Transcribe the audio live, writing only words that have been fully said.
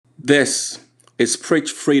This is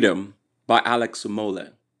Preach Freedom by Alex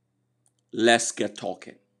Umole. Let's get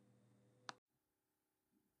talking.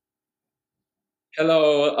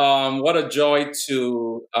 Hello, what a joy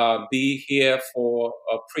to be here for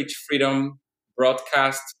a Preach Freedom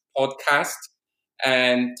broadcast podcast.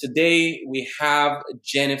 And today we have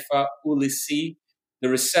Jennifer Ulisi, the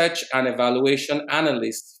research and evaluation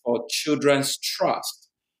analyst for Children's Trust.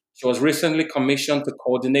 She was recently commissioned to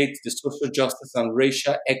coordinate the social justice and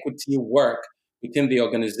racial equity work within the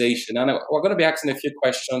organization. And we're going to be asking a few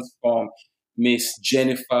questions from Miss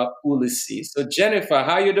Jennifer Ulisi. So, Jennifer,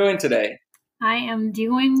 how are you doing today? I am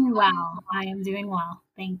doing well. I am doing well.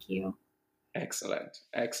 Thank you. Excellent,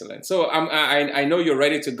 excellent. So I know you're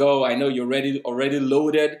ready to go. I know you're already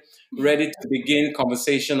loaded, ready to begin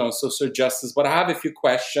conversation on social justice. But I have a few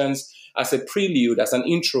questions as a prelude, as an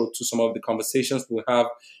intro to some of the conversations we'll have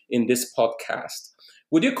in this podcast.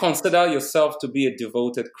 Would you consider yourself to be a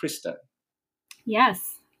devoted Christian? Yes,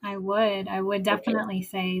 I would. I would definitely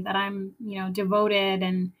say that I'm, devoted,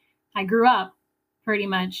 and I grew up pretty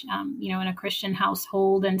much, in a Christian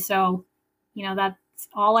household, and so, that's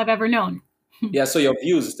all I've ever known. Yeah, so your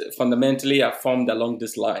views fundamentally are formed along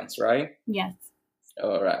these lines, right? Yes.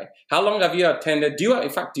 All right. How long have you attended? Do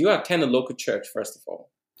you attend a local church, first of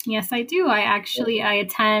all? Yes, I do. I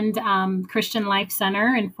attend Christian Life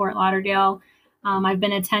Center in Fort Lauderdale. I've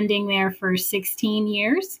been attending there for 16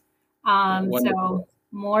 years. So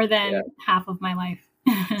more than half of my life.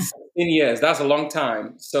 16 years, that's a long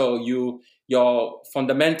time. So your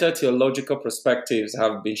fundamental theological perspectives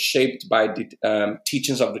have been shaped by the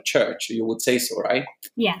teachings of the church. You would say so, right?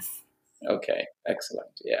 Yes. Okay, excellent.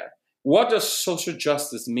 Yeah. What does social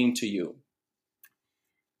justice mean to you?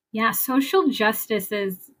 Yeah, social justice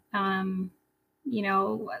is, that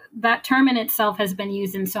term in itself has been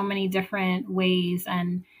used in so many different ways.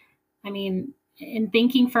 And I mean, in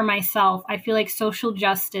thinking for myself, I feel like social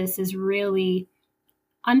justice is really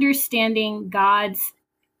understanding God's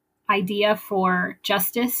idea for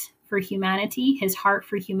justice for humanity, his heart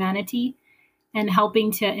for humanity, and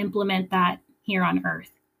helping to implement that here on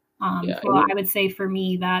earth. So I would say for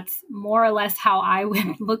me, that's more or less how I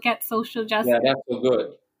would look at social justice. Yeah, that's so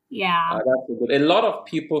good. Yeah. That's so good. A lot of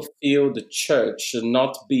people feel the church should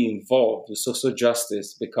not be involved with social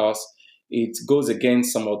justice because it goes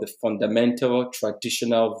against some of the fundamental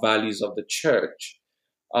traditional values of the church.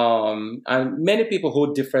 And many people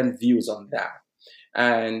hold different views on that.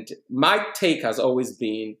 And my take has always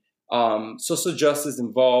been social justice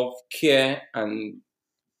involves care and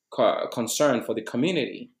concern for the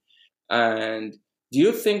community. And do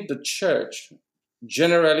you think the church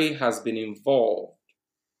generally has been involved?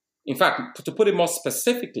 In fact, to put it more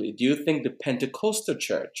specifically, do you think the Pentecostal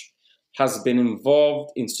church has been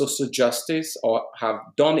involved in social justice or have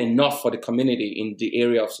done enough for the community in the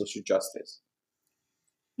area of social justice?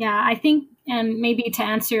 Yeah, I think, and maybe to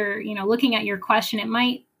answer, looking at your question, it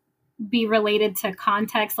might be related to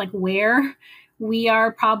context, like where we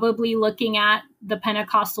are probably looking at the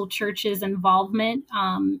Pentecostal church's involvement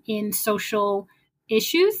in social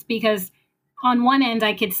issues. Because on one end,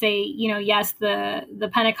 I could say, yes, the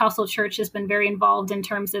Pentecostal church has been very involved in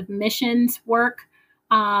terms of missions work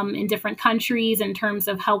in different countries, in terms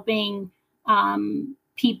of helping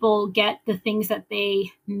people get the things that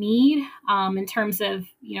they need in terms of,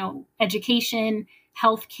 education,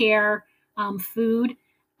 healthcare, food.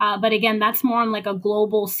 But again, that's more on like a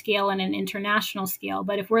global scale and an international scale.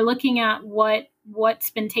 But if we're looking at what's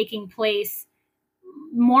been taking place,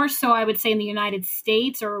 more so, I would say in the United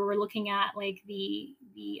States, or we're looking at like the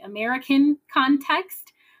American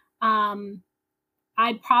context,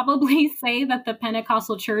 I'd probably say that the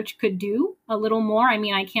Pentecostal church could do a little more. I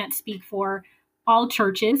mean, I can't speak for all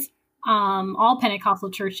churches, all Pentecostal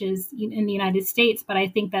churches in the United States, but I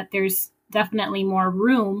think that there's definitely more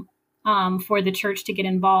room for the church to get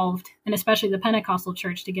involved, and especially the Pentecostal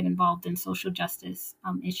church to get involved in social justice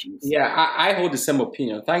issues. Yeah, I hold the same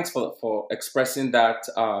opinion. Thanks for expressing that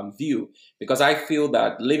view, because I feel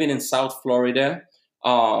that living in South Florida,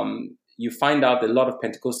 you find out a lot of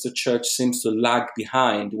Pentecostal church seems to lag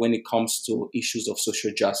behind when it comes to issues of social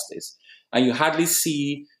justice. And you hardly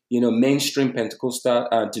see, mainstream Pentecostal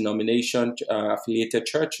denomination affiliated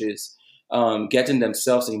churches getting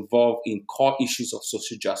themselves involved in core issues of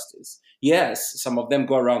social justice. Yes, some of them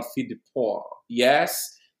go around feed the poor.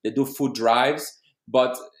 Yes, they do food drives,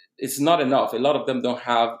 but it's not enough. A lot of them don't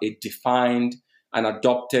have a defined and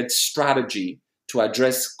adopted strategy to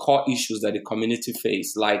address core issues that the community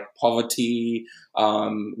face, like poverty,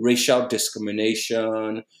 racial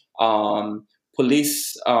discrimination,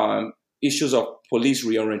 police issues of police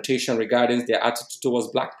reorientation regarding their attitude towards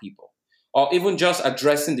Black people. or even just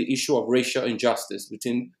addressing the issue of racial injustice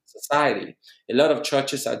within society. A lot of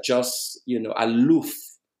churches are just, aloof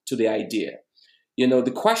to the idea.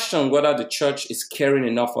 The question whether the church is caring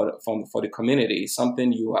enough for the community is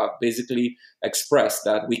something you have basically expressed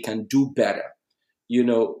that we can do better.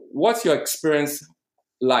 What's your experience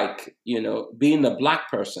like, being a Black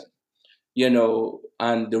person,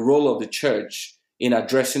 and the role of the church in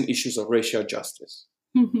addressing issues of racial justice?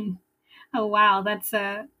 Oh, wow. That's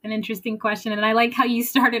an interesting question. And I like how you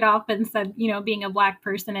started off and said, being a Black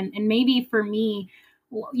person. And maybe for me,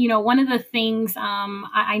 one of the things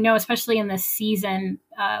I know, especially in this season,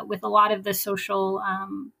 with a lot of the social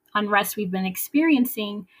unrest we've been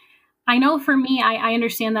experiencing, I know for me, I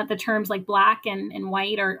understand that the terms like Black and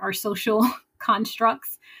white are social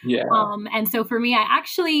constructs. Yeah. And so for me, I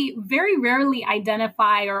actually very rarely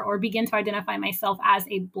identify or begin to identify myself as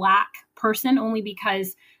a Black person, only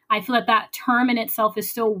because I feel that term in itself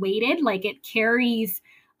is so weighted, like it carries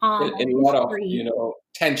a lot of,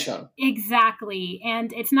 tension. Exactly.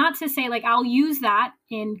 And it's not to say like I'll use that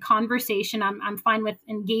in conversation. I'm fine with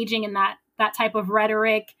engaging in that type of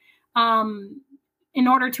rhetoric in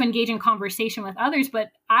order to engage in conversation with others. But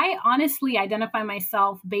I honestly identify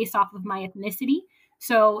myself based off of my ethnicity.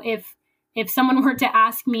 So if someone were to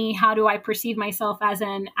ask me, how do I perceive myself as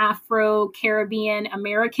an Afro-Caribbean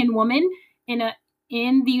American woman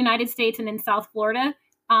in the United States and in South Florida,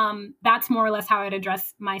 that's more or less how I'd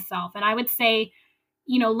address myself. And I would say,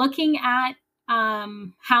 looking at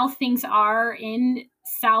how things are in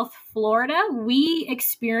South Florida, we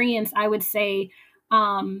experience, I would say,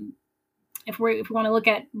 if we want to look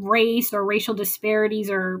at race or racial disparities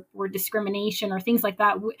or discrimination or things like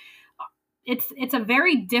that, it's a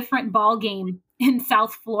very different ballgame in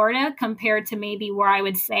South Florida compared to maybe where I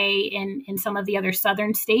would say in some of the other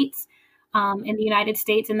southern states in the United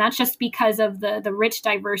States. And that's just because of the rich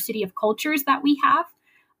diversity of cultures that we have.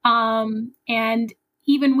 And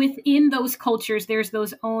even within those cultures, there's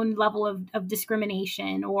those own level of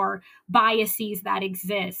discrimination or biases that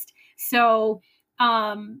exist. So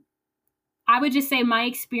I would just say my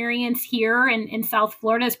experience here in South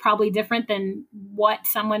Florida is probably different than what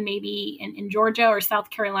someone maybe in Georgia or South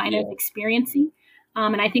Carolina is experiencing.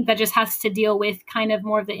 And I think that just has to deal with kind of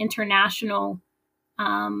more of the international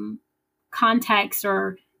context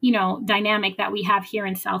or, dynamic that we have here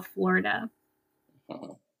in South Florida.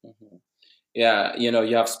 Mm-hmm. Yeah,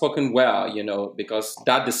 you have spoken well, because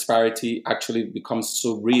that disparity actually becomes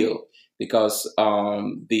so real because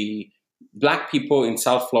the Black people in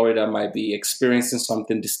South Florida might be experiencing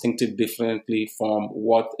something distinctive differently from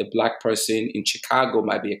what a Black person in Chicago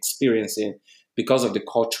might be experiencing because of the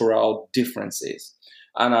cultural differences.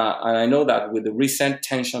 And I know that with the recent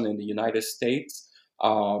tension in the United States,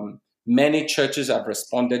 many churches have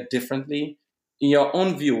responded differently. In your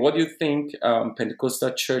own view, what do you think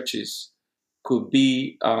Pentecostal churches could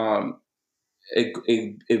be a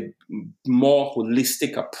more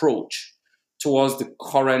holistic approach towards the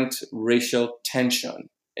current racial tension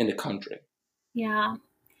in the country? Yeah.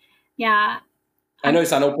 I know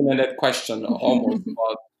it's an open-ended question almost,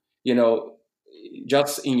 but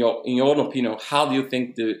just in your own opinion, how do you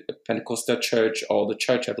think the Pentecostal church or the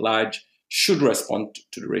church at large should respond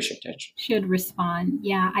to the racial tension? Should respond.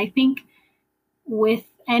 Yeah, I think with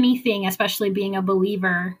anything, especially being a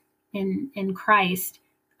believer in Christ,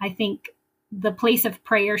 I think the place of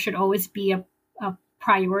prayer should always be a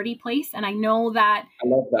priority place. And I know that I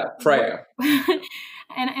love that prayer.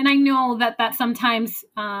 and I know that sometimes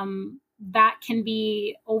that can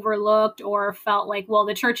be overlooked or felt like, well,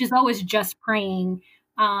 the church is always just praying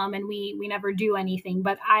and we never do anything.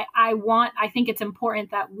 But I think it's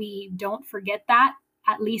important that we don't forget that,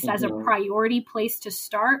 at least as a priority place to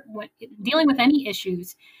start when dealing with any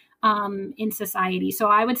issues in society. So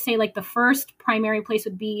I would say like the first primary place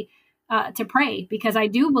would be to pray, because I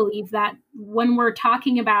do believe that when we're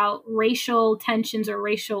talking about racial tensions or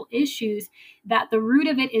racial issues, that the root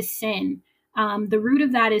of it is sin. The root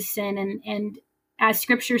of that is sin. And as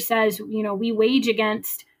scripture says, we wage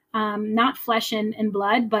against not flesh and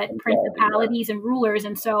blood, but principalities and rulers.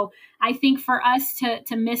 And so I think for us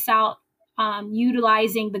to miss out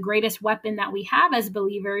utilizing the greatest weapon that we have as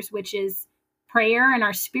believers, which is prayer and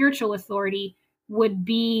our spiritual authority, would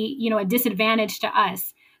be, a disadvantage to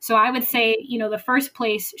us. So I would say, the first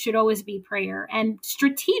place should always be prayer, and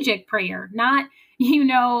strategic prayer, not,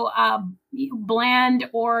 bland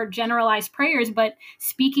or generalized prayers, but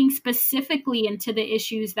speaking specifically into the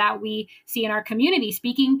issues that we see in our community,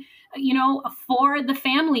 speaking, for the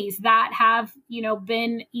families that have,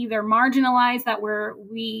 been either marginalized that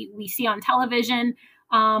we see on television,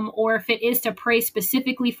 or if it is to pray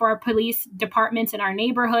specifically for our police departments in our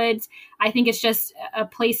neighborhoods. I think it's just a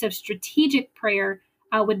place of strategic prayer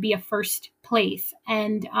would be a first place.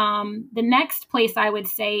 And the next place I would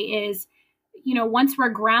say is, once we're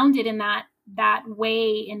grounded in that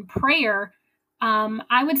way in prayer,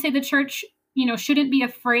 I would say the church, shouldn't be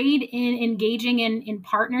afraid in engaging in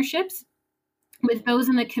partnerships with those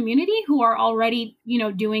in the community who are already,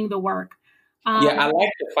 doing the work. Yeah, I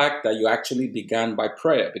like the fact that you actually began by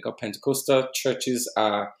prayer, because Pentecostal churches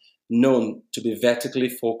are known to be vertically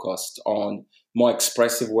focused on more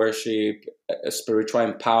expressive worship, spiritual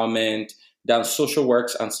empowerment than social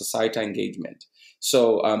works and societal engagement.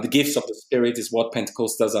 So the gifts of the Spirit is what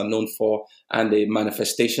Pentecostals are known for, and the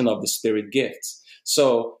manifestation of the Spirit gifts.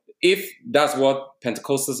 So if that's what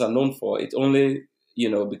Pentecostals are known for, it only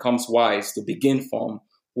becomes wise to begin from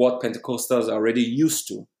what Pentecostals are already used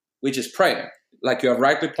to, which is prayer, like you have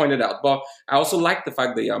rightly pointed out. But I also like the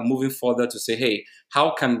fact that you are moving further to say, hey,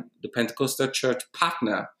 how can the Pentecostal church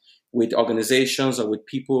partner with organizations or with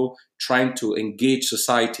people trying to engage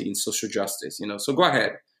society in social justice? So go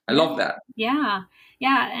ahead. I love that. Yeah.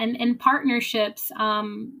 And partnerships,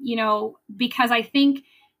 because I think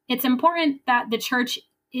it's important that the church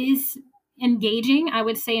is engaging, I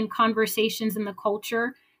would say, in conversations in the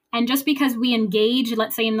culture. And just because we engage,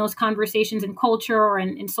 let's say, in those conversations in culture or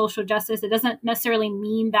in social justice, it doesn't necessarily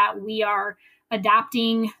mean that we are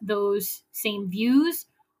adapting those same views,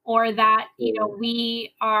 or that,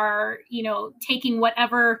 we are, taking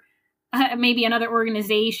whatever maybe another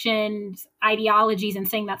organization's ideologies and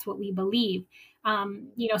saying that's what we believe.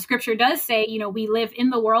 Scripture does say, we live in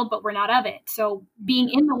the world, but we're not of it. So being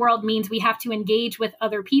in the world means we have to engage with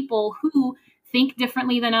other people who think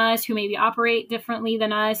differently than us, who maybe operate differently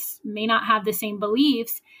than us, may not have the same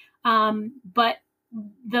beliefs. But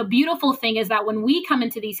the beautiful thing is that when we come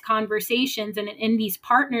into these conversations and in these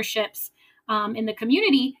partnerships in the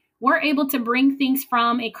community, we're able to bring things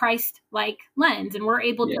from a Christ-like lens, and we're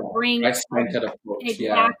able to bring an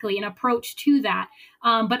approach to that.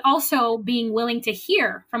 But also being willing to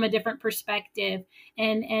hear from a different perspective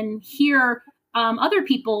and hear other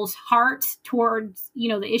people's hearts towards,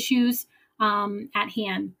 the issues at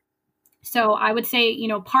hand. So I would say,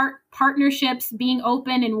 partnerships, being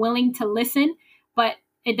open and willing to listen, but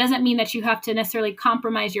it doesn't mean that you have to necessarily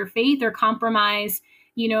compromise your faith or compromise,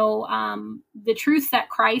 the truths that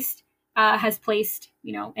Christ has placed,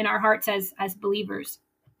 in our hearts as believers.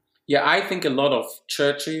 Yeah, I think a lot of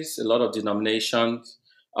churches, a lot of denominations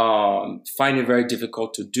find it very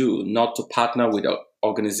difficult to do, not to partner with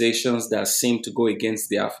organizations that seem to go against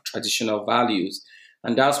their traditional values.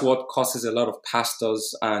 And that's what causes a lot of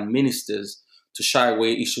pastors and ministers to shy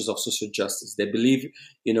away issues of social justice. They believe,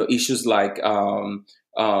 issues like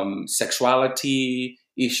sexuality,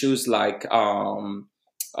 issues like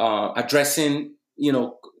addressing,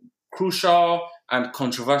 crucial and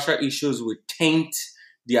controversial issues will taint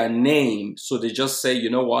their name. So they just say,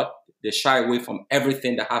 what? They shy away from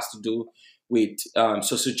everything that has to do with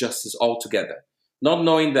social justice altogether, not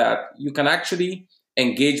knowing that you can actually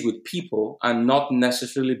engage with people and not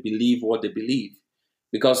necessarily believe what they believe.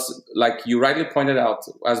 Because like you rightly pointed out,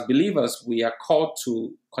 as believers, we are called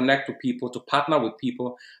to connect with people, to partner with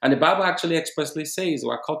people. And the Bible actually expressly says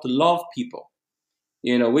we're called to love people,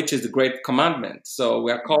 which is the great commandment. So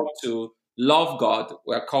we are called to love God.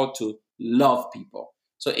 We are called to love people.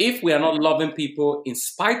 So if we are not loving people in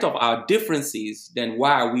spite of our differences, then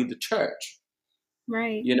why are we the church?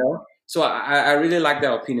 Right. So I really like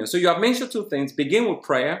that opinion. So you have mentioned two things: begin with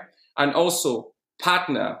prayer and also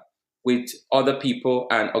partner with other people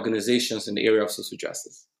and organizations in the area of social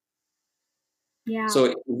justice. Yeah. So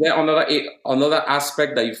is there another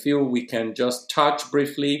aspect that you feel we can just touch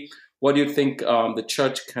briefly? What do you think the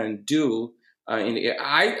church can do?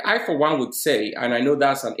 I for one would say, and I know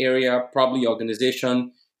that's an area probably your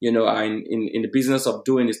organization, in the business of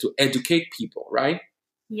doing, is to educate people, right?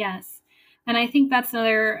 Yes. And I think that's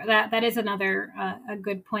that is another a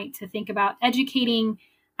good point to think about. Educating,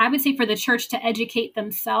 I would say, for the church to educate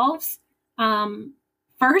themselves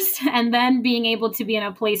first, and then being able to be in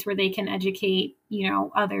a place where they can educate,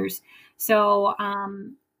 others. So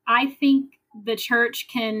I think the church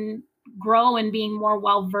can grow in being more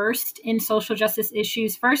well-versed in social justice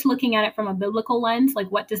issues. First, looking at it from a biblical lens,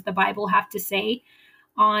 like what does the Bible have to say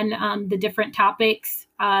on the different topics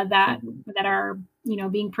that are,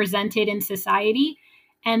 being presented in society.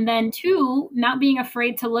 And then two, not being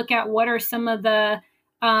afraid to look at what are some of the,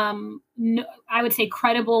 I would say,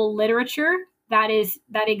 credible literature that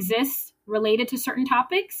exists related to certain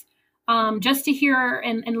topics. just to hear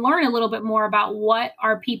and learn a little bit more about what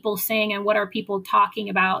are people saying and what are people talking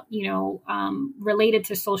about, related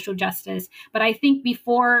to social justice. But I think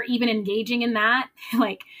before even engaging in that,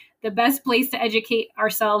 like the best place to educate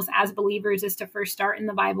ourselves as believers is to first start in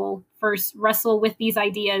the Bible, first wrestle with these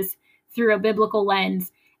ideas through a biblical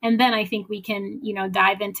lens. And then I think we can,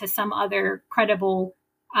 dive into some other credible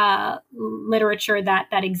literature that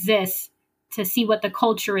exists to see what the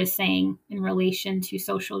culture is saying in relation to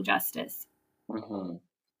social justice. Mm-hmm.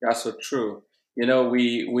 That's so true.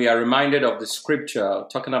 We are reminded of the scripture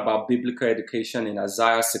talking about biblical education in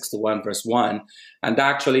Isaiah 61 verse 1, and that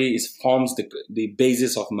actually forms the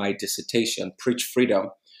basis of my dissertation, Preach Freedom,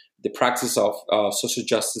 the practice of social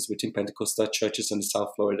justice within Pentecostal churches in the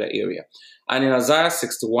South Florida area. And in Isaiah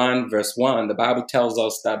 61 verse 1, the Bible tells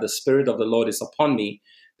us that the Spirit of the Lord is upon me,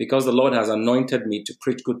 because the Lord has anointed me to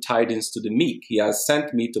preach good tidings to the meek. He has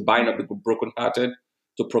sent me to bind up the brokenhearted,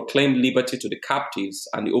 to proclaim liberty to the captives,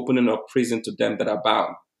 and the opening of prison to them that are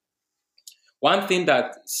bound. One thing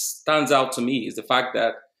that stands out to me is the fact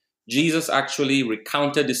that Jesus actually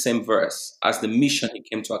recounted the same verse as the mission he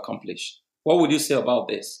came to accomplish. What would you say about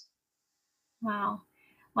this? Wow.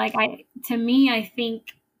 To me, I think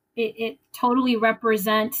it totally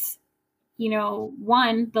represents,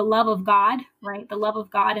 one, the love of God, right? The love of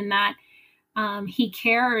God, in that he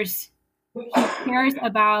cares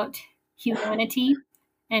about humanity,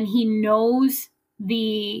 and he knows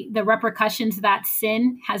the repercussions that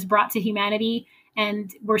sin has brought to humanity.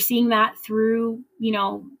 And we're seeing that through,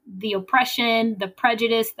 the oppression, the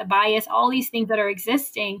prejudice, the bias, all these things that are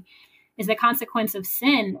existing is the consequence of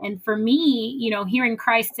sin. And for me, hearing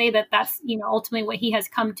Christ say that that's, ultimately what he has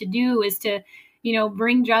come to do is to,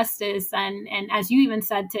 bring justice and as you even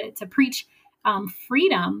said, to preach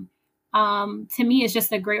freedom, to me is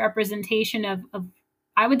just a great representation of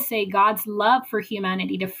I would say God's love for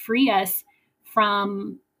humanity, to free us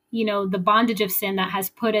from, the bondage of sin that has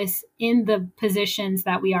put us in the positions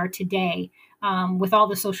that we are today, with all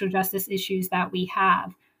the social justice issues that we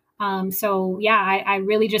have. I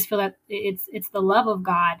really just feel that it's the love of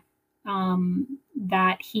God,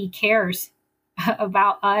 that he cares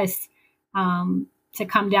about us, to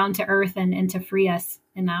come down to earth and to free us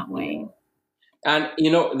in that way. And,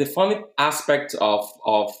 the funny aspect of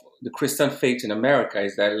the Christian faith in America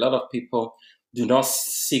is that a lot of people do not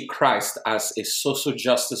see Christ as a social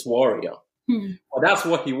justice warrior. Well, that's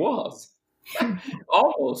what he was.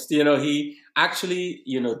 Almost, he actually,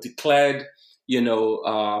 declared,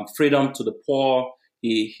 freedom to the poor.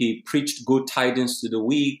 He preached good tidings to the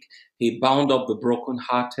weak. He bound up the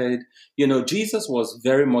brokenhearted. Jesus was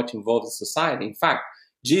very much involved in society. In fact,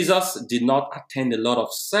 Jesus did not attend a lot of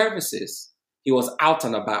services. He was out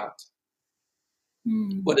and about.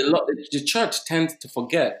 But the church tends to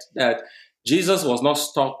forget that Jesus was not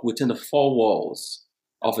stuck within the four walls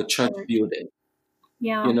of a church building.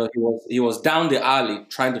 Yeah. He was down the alley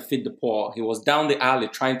trying to feed the poor. He was down the alley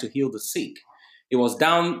trying to heal the sick. He was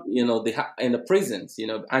down, in the prisons,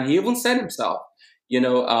 and he even said himself,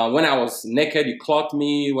 when I was naked, you clothed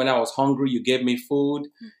me. When I was hungry, you gave me food,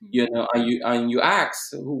 and you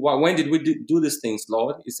asked, when did we do these things,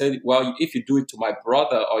 Lord? He said, well, if you do it to my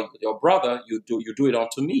brother or your brother, you do it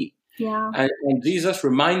unto me. Yeah. And Jesus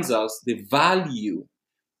reminds us the value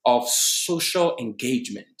of social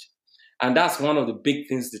engagement. And that's one of the big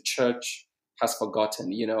things the church has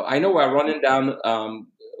forgotten. I know we're running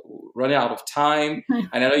out of time,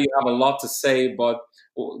 and I know you have a lot to say, but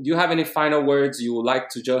do you have any final words you would like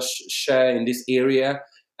to just share in this area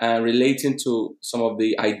relating to some of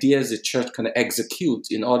the ideas the church can execute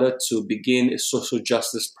in order to begin a social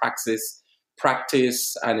justice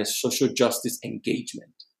practice and a social justice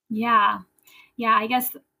engagement? Yeah. I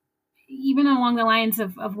guess even along the lines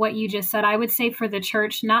of what you just said, I would say for the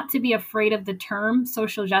church not to be afraid of the term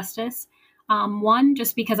social justice. One,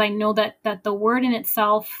 just because I know that the word in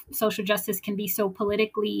itself, social justice, can be so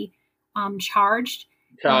politically charged.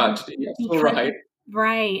 Yes, right.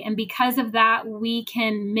 Right. And because of that, we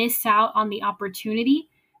can miss out on the opportunity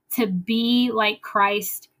to be like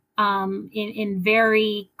Christ in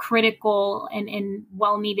very critical and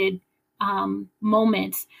well-needed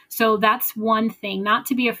moments. So that's one thing, not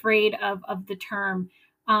to be afraid of the term.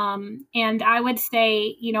 And I would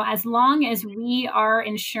say, as long as we are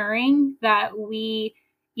ensuring that we,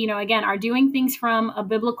 again, are doing things from a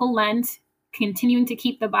biblical lens, continuing to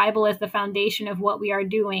keep the Bible as the foundation of what we are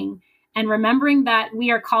doing, and remembering that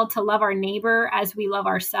we are called to love our neighbor as we love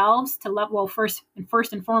ourselves, to love, first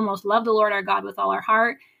and foremost, love the Lord our God with all our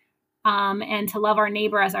heart, and to love our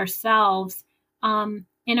neighbor as ourselves.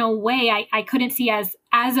 In a way, I couldn't see as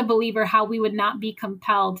a believer how we would not be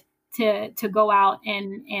compelled to go out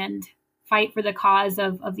and fight for the cause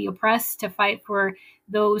of the oppressed, to fight for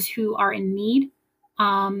those who are in need.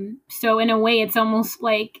 So in a way, it's almost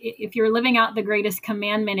like if you're living out the greatest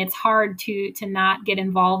commandment, it's hard to not get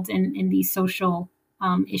involved in these social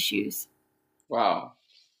issues. Wow.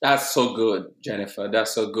 That's so good, Jennifer.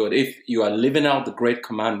 That's so good. If you are living out the great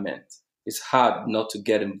commandment, it's hard not to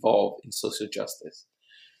get involved in social justice.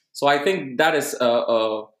 So I think that is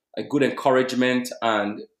a good encouragement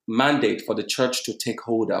and mandate for the church to take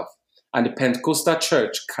hold of. And the Pentecostal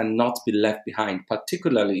church cannot be left behind,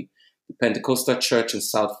 particularly the Pentecostal church in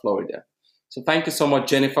South Florida. So thank you so much,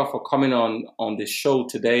 Jennifer, for coming on the show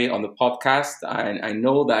today, on the podcast. And I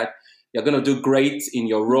know that you're going to do great in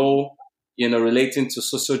your role, relating to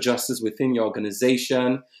social justice within your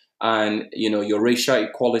organization and, your racial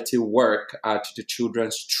equality work at the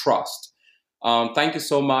Children's Trust. Thank you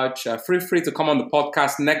so much. Feel free to come on the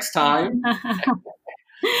podcast next time.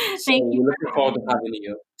 Thank you. We're looking forward to having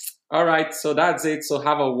you. All right. So that's it. So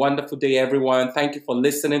have a wonderful day, everyone. Thank you for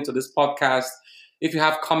listening to this podcast. If you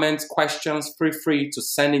have comments, questions, feel free to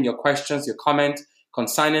send in your questions, your comment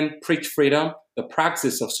concerning Preach Freedom, the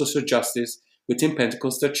practice of social justice within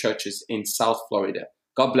Pentecostal churches in South Florida.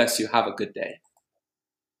 God bless you. Have a good day.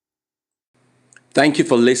 Thank you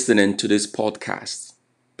for listening to this podcast.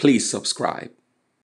 Please subscribe.